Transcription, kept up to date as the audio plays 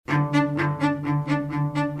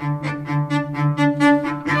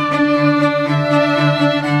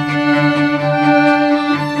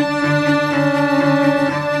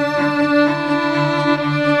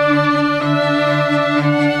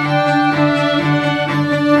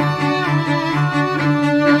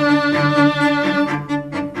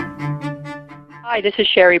Hi, this is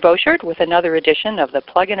Sherry Boshert with another edition of the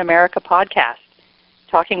Plug in America podcast.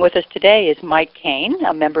 Talking with us today is Mike Kane,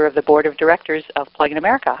 a member of the Board of Directors of Plug in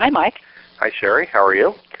America. Hi, Mike. Hi, Sherry. How are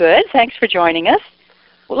you? Good. Thanks for joining us.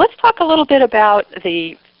 Well, let's talk a little bit about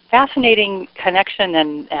the fascinating connection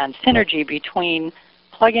and synergy between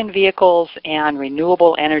plug-in vehicles and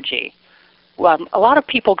renewable energy. A lot of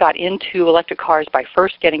people got into electric cars by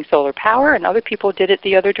first getting solar power, and other people did it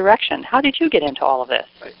the other direction. How did you get into all of this?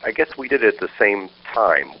 I guess we did it at the same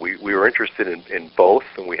time. We were interested in both,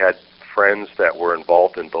 and we had friends that were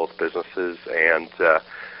involved in both businesses, and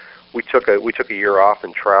we took a year off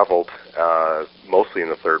and traveled mostly in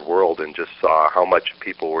the third world and just saw how much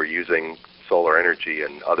people were using solar energy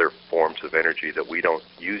and other forms of energy that we don't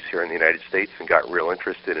use here in the United States, and got real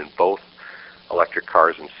interested in both electric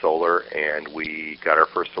cars and solar, and we got our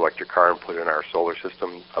first electric car and put in our solar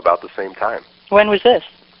system about the same time. When was this?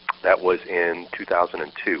 That was in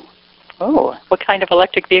 2002. Oh, what kind of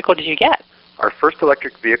electric vehicle did you get? Our first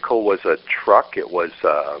electric vehicle was a truck. It was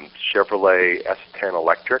Chevrolet S10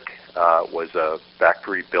 Electric. It was a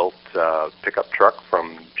factory-built pickup truck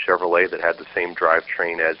from Chevrolet that had the same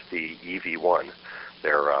drivetrain as the EV1,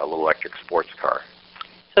 their little electric sports car.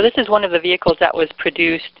 So this is one of the vehicles that was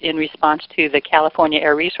produced in response to the California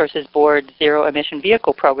Air Resources Board Zero Emission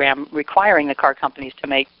Vehicle Program requiring the car companies to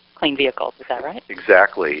make clean vehicles. Is that right?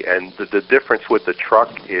 Exactly. And the difference with the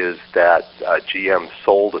truck is that GM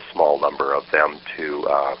sold a small number of them to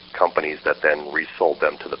companies that then resold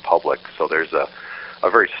them to the public. So there's a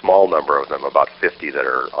very small number of them, about 50, that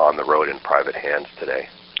are on the road in private hands today.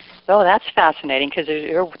 Oh, that's fascinating, because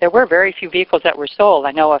there were very few vehicles that were sold.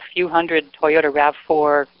 I know a few hundred Toyota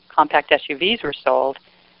RAV4 compact SUVs were sold.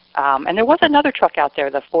 And there was another truck out there,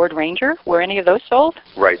 the Ford Ranger. Were any of those sold?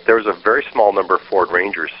 Right. There was a very small number of Ford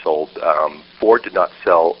Rangers sold. Ford did not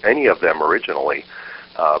sell any of them originally,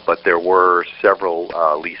 but there were several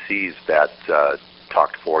lessees that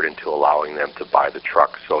talked Ford into allowing them to buy the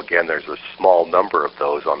truck. So again, there's a small number of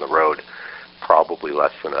those on the road, probably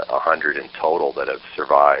less than 100 in total, that have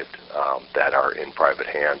survived, that are in private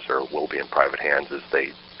hands or will be in private hands as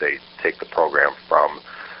they take the program from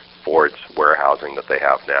Ford's warehousing that they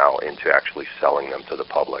have now into actually selling them to the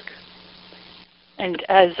public. And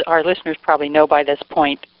as our listeners probably know by this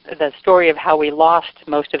point, the story of how we lost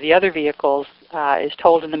most of the other vehicles is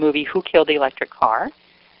told in the movie Who Killed the Electric Car?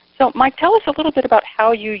 So, Mike, tell us a little bit about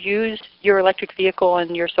how you use your electric vehicle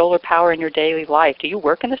and your solar power in your daily life. Do you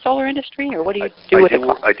work in the solar industry, or what do you do with it?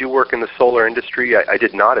 I do work in the solar industry. I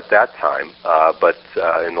did not at that time, but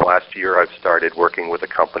in the last year I've started working with a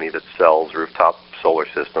company that sells rooftop solar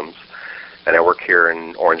systems, and I work here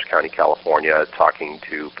in Orange County, California, talking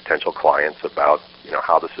to potential clients about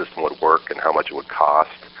how the system would work and how much it would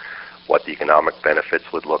cost, what the economic benefits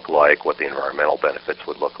would look like, what the environmental benefits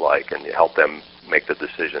would look like, and help them make the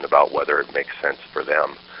decision about whether it makes sense for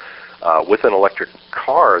them. With an electric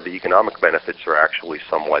car, the economic benefits are actually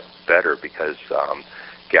somewhat better because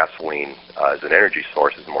gasoline as an energy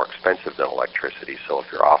source is more expensive than electricity. So if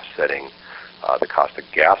you're offsetting the cost of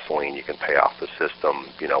gasoline, you can pay off the system,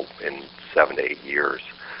 in 7 to 8 years.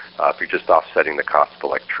 If you're just offsetting the cost of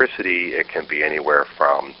electricity, it can be anywhere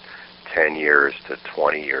from 10 years to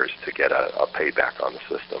 20 years to get a payback on the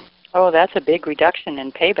system. Oh, that's a big reduction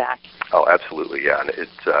in payback. Oh, absolutely, yeah. And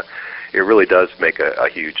it really does make a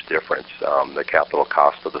huge difference. The capital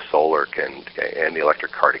cost of the solar and the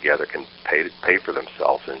electric car together can pay for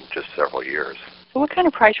themselves in just several years. So what kind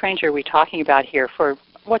of price range are we talking about here for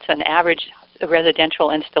what's an average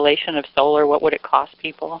residential installation of solar? What would it cost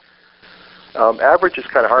people? Average is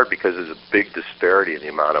kind of hard because there's a big disparity in the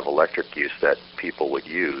amount of electric use that people would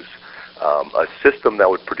use. A system that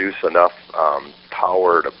would produce enough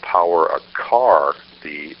power to power a car,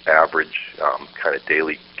 the average kind of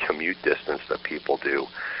daily commute distance that people do,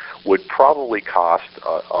 would probably cost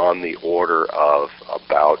on the order of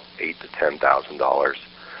about $8,000 to $10,000.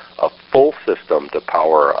 A full system to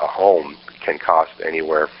power a home can cost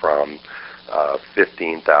anywhere from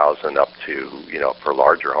 $15,000 up to, for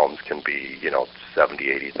larger homes can be,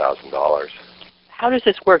 $70,000, $80,000. How does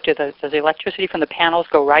this work? Does the electricity from the panels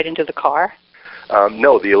go right into the car?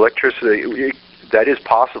 No, the electricity, that is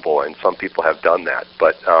possible, and some people have done that.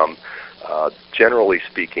 But generally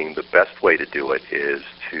speaking, the best way to do it is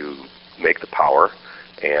to make the power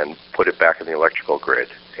and put it back in the electrical grid.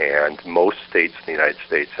 And most states in the United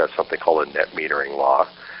States have something called a net metering law.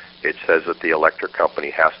 It says that the electric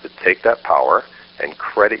company has to take that power and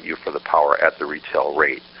credit you for the power at the retail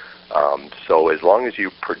rate. So as long as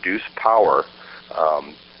you produce power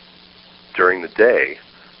during the day,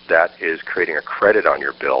 that is creating a credit on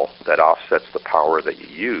your bill that offsets the power that you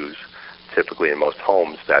use typically in most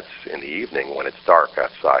homes, that's in the evening when it's dark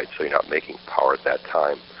outside, so you're not making power at that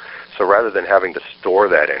time. So rather than having to store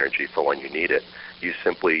that energy for when you need it, you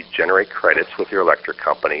simply generate credits with your electric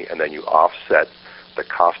company, and then you offset the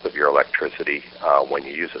cost of your electricity when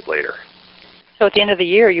you use it later. So at the end of the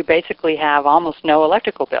year, you basically have almost no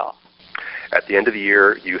electrical bill. At the end of the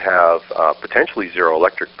year, you have potentially zero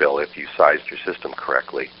electric bill if you sized your system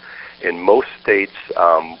correctly. In most states,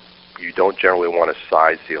 you don't generally want to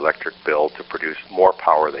size the electric bill to produce more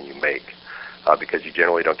power than you make because you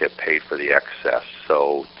generally don't get paid for the excess.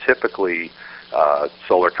 So typically,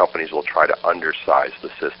 solar companies will try to undersize the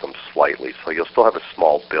system slightly. So you'll still have a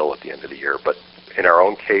small bill at the end of the year. But in our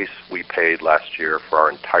own case, we paid last year for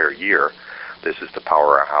our entire year. This is to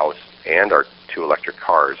power our house and our 2 electric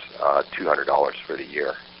cars, $200 for the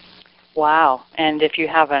year. Wow. And if you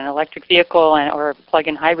have an electric vehicle or a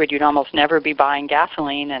plug-in hybrid, you'd almost never be buying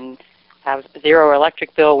gasoline and have zero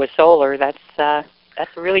electric bill with solar. That's a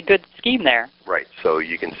really good scheme there. Right. So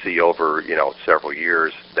you can see over several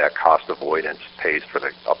years that cost avoidance pays for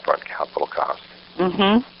the upfront capital cost.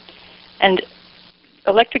 Mm-hmm. And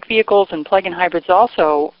electric vehicles and plug-in hybrids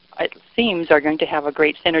also, it seems, are going to have a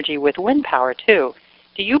great synergy with wind power too.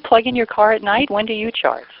 Do you plug in your car at night? When do you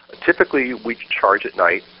charge? Typically, we charge at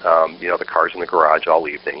night. The car's in the garage all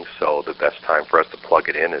evening, so the best time for us to plug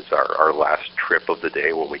it in is our last trip of the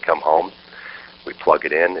day when we come home. We plug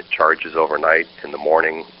it in. It charges overnight. In the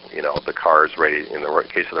morning, the car is ready. In the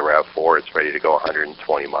case of the RAV4, it's ready to go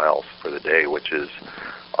 120 miles for the day, which is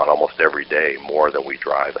on almost every day more than we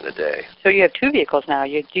drive in a day. So you have 2 vehicles now.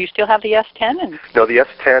 Do you still have the S10? No, the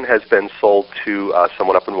S10 has been sold to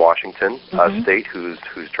someone up in Washington State who's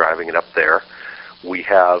driving it up there. We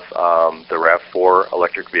have the RAV4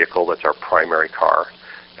 electric vehicle that's our primary car,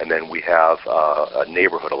 and then we have a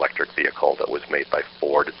neighborhood electric vehicle that was made by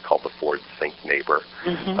Ford. It's called the Ford Sync Neighbor.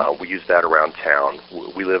 We use that around town.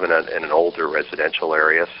 We live in an older residential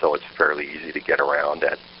area, so it's fairly easy to get around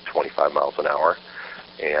at 25 miles an hour.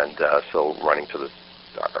 And so running to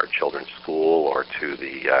our children's school or to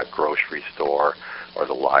the grocery store or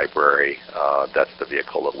the library, that's the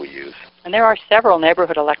vehicle that we use. And there are several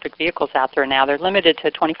neighborhood electric vehicles out there now. They're limited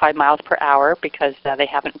to 25 miles per hour because they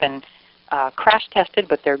haven't been crash tested,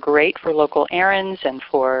 but they're great for local errands and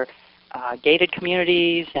for gated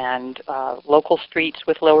communities and local streets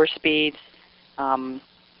with lower speeds.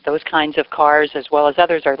 Those kinds of cars, as well as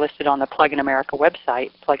others, are listed on the Plug in America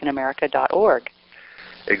website, pluginamerica.org.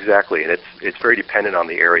 Exactly, and it's very dependent on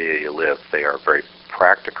the area you live. They are very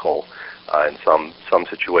practical in some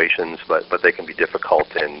situations, but they can be difficult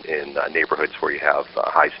in neighborhoods where you have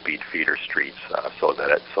high-speed feeder streets, so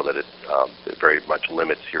that it very much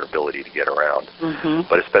limits your ability to get around.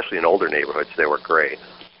 But especially in older neighborhoods, they work great.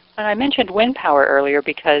 And I mentioned wind power earlier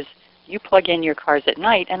because you plug in your cars at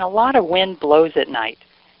night, and a lot of wind blows at night.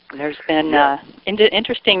 And there's been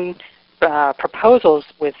interesting proposals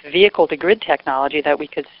with vehicle-to-grid technology that we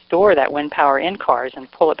could store that wind power in cars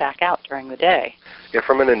and pull it back out during the day. Yeah,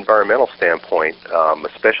 from an environmental standpoint,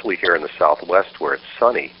 especially here in the Southwest where it's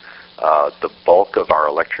sunny, the bulk of our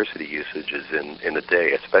electricity usage is in the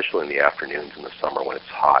day, especially in the afternoons in the summer when it's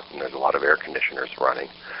hot and there's a lot of air conditioners running.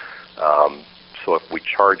 So if we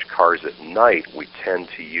charge cars at night, we tend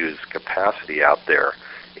to use capacity out there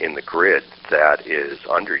in the grid that is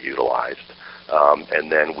underutilized. And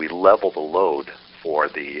then we level the load for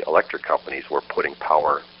the electric companies. We're putting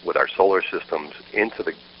power with our solar systems into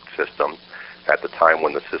the system at the time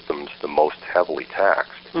when the system's the most heavily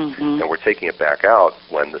taxed. And we're taking it back out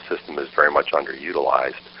when the system is very much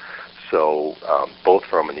underutilized. So both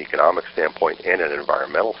from an economic standpoint and an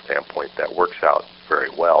environmental standpoint, that works out very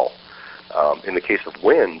well. In the case of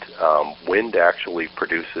wind, wind actually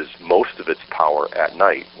produces most of its power at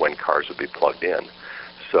night when cars would be plugged in.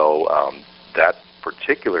 So that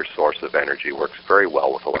particular source of energy works very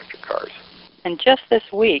well with electric cars. And just this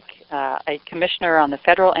week, a commissioner on the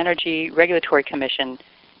Federal Energy Regulatory Commission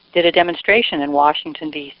did a demonstration in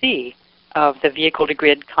Washington, D.C. of the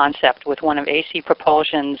vehicle-to-grid concept with one of AC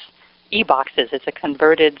Propulsion's e-boxes. It's a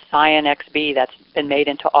converted Scion XB that's been made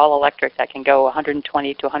into all-electric that can go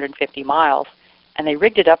 120 to 150 miles. And they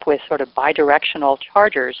rigged it up with sort of bidirectional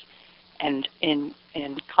chargers. And in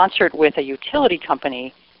concert with a utility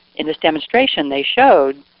company, in this demonstration, they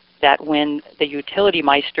showed that when the utility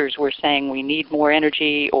meisters were saying we need more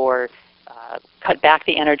energy or cut back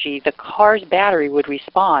the energy, the car's battery would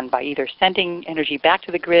respond by either sending energy back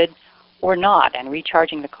to the grid or not and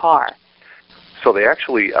recharging the car. So they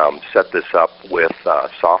actually set this up with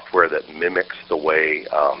software that mimics the way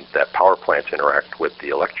that power plants interact with the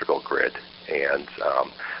electrical grid. And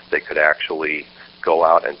they could actually go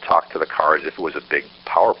out and talk to the car as if it was a big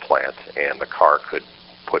power plant, and the car could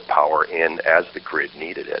put power in as the grid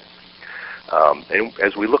needed it. And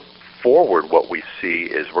as we look forward, what we see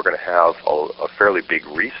is we're going to have a fairly big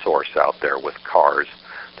resource out there with cars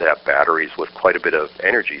that have batteries with quite a bit of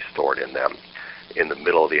energy stored in them. In the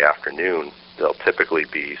middle of the afternoon, they'll typically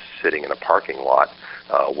be sitting in a parking lot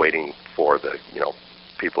waiting for the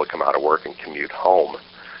people to come out of work and commute home.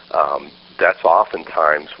 That's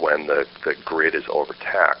oftentimes when the grid is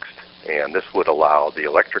overtaxed, and this would allow the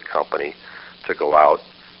electric company to go out,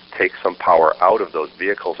 take some power out of those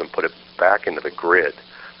vehicles and put it back into the grid,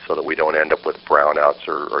 so that we don't end up with brownouts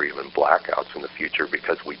or even blackouts in the future,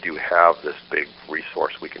 because we do have this big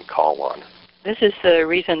resource we can call on. This is the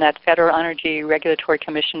reason that Federal Energy Regulatory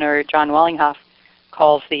Commissioner John Wellinghoff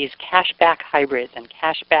calls these cashback hybrids and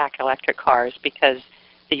cashback electric cars, because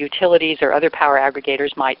the utilities or other power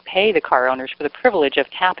aggregators might pay the car owners for the privilege of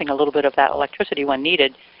tapping a little bit of that electricity when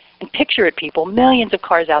needed. And picture it, people, millions of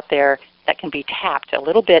cars out there that can be tapped a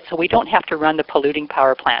little bit so we don't have to run the polluting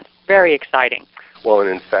power plant. Very exciting. Well, and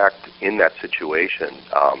in fact, in that situation,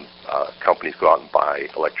 companies go out and buy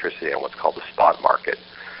electricity on what's called the spot market,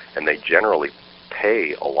 and they generally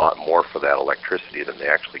pay a lot more for that electricity than they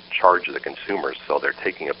actually charge the consumers, so they're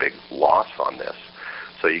taking a big loss on this.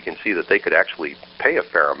 So you can see that they could actually pay a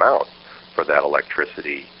fair amount for that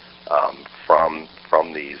electricity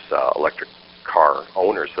from these electric car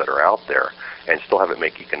owners that are out there, and still have it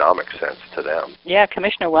make economic sense to them. Yeah,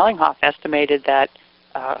 Commissioner Wellinghoff estimated that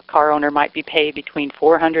a car owner might be paid between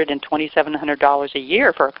 $400 and $2,700 a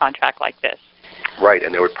year for a contract like this. Right,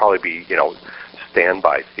 and there would probably be,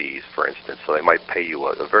 standby fees, for instance. So they might pay you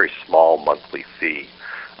a very small monthly fee,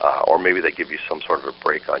 or maybe they give you some sort of a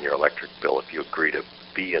break on your electric bill if you agree to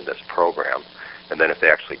be in this program. And then if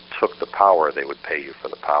they actually took the power, they would pay you for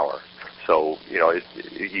the power. So,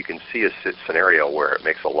 you can see a scenario where it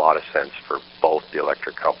makes a lot of sense for both the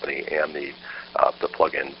electric company and the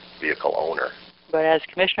plug-in vehicle owner. But as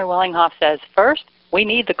Commissioner Wellinghoff says, first, we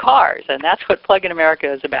need the cars, and that's what Plug-in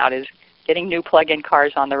America is about, is getting new plug-in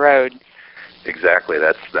cars on the road. Exactly.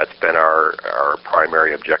 That's been our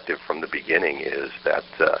primary objective from the beginning, is that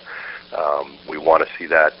we want to see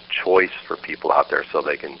that choice for people out there, so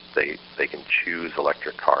they can choose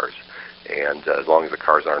electric cars. And as long as the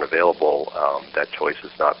cars aren't available, that choice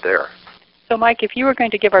is not there. So, Mike, if you were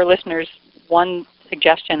going to give our listeners one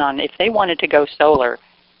suggestion on if they wanted to go solar,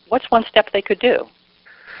 what's one step they could do?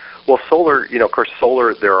 Well, solar, of course,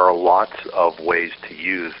 solar, there are lots of ways to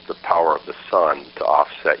use the power of the sun to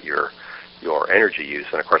offset your energy use.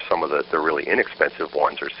 And, of course, some of the really inexpensive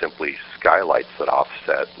ones are simply skylights that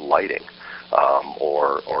offset lighting,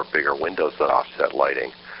 or bigger windows that offset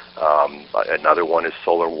lighting. Another one is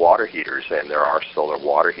solar water heaters, and there are solar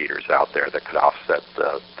water heaters out there that could offset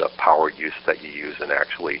the power use that you use in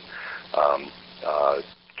actually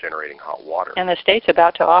generating hot water. And the state's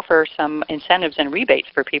about to offer some incentives and rebates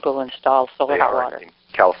for people who install solar hot water. In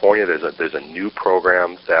California, there's a new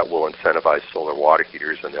program that will incentivize solar water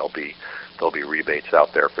heaters, and there'll be rebates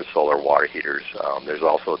out there for solar water heaters. There's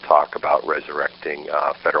also talk about resurrecting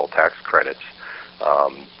federal tax credits,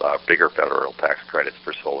 bigger federal tax credits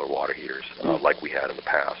for solar water heaters, like we had in the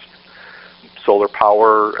past. Solar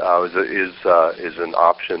power is an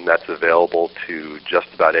option that's available to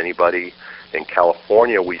just about anybody. In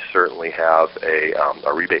California, we certainly have a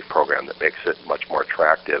rebate program that makes it much more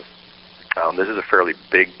attractive. This is a fairly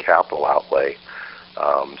big capital outlay,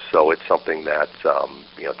 so it's something that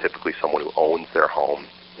typically someone who owns their home,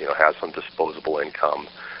 has some disposable income,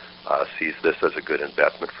 sees this as a good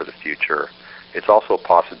investment for the future. It's also a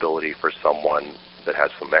possibility for someone that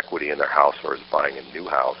has some equity in their house or is buying a new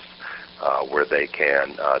house, where they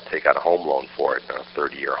can take out a home loan for it, a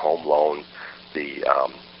 30-year home loan. The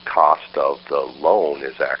cost of the loan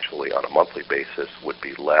is actually, on a monthly basis, would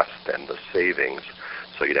be less than the savings.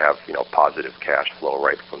 So you'd have, positive cash flow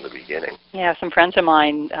right from the beginning. Yeah, some friends of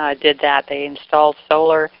mine did that. They installed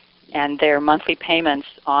solar, and their monthly payments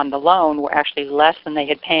on the loan were actually less than they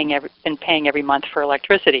had been paying every month for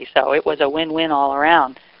electricity. So it was a win-win all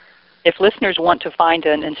around. If listeners want to find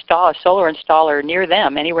a solar installer near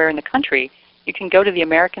them, anywhere in the country, you can go to the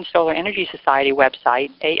American Solar Energy Society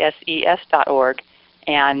website, ASES.org,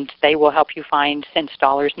 and they will help you find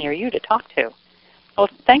installers near you to talk to. Well,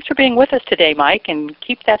 thanks for being with us today, Mike, and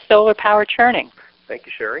keep that solar power churning. Thank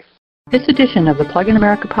you, Sherry. This edition of the Plug-in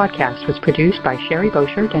America podcast was produced by Sherry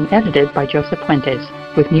Boshert and edited by Joseph Puentes,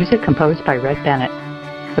 with music composed by Red Bennett.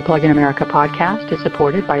 The Plug-in America podcast is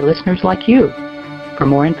supported by listeners like you. For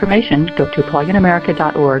more information, go to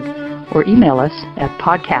pluginamerica.org or email us at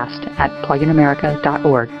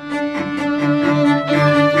podcast@pluginamerica.org.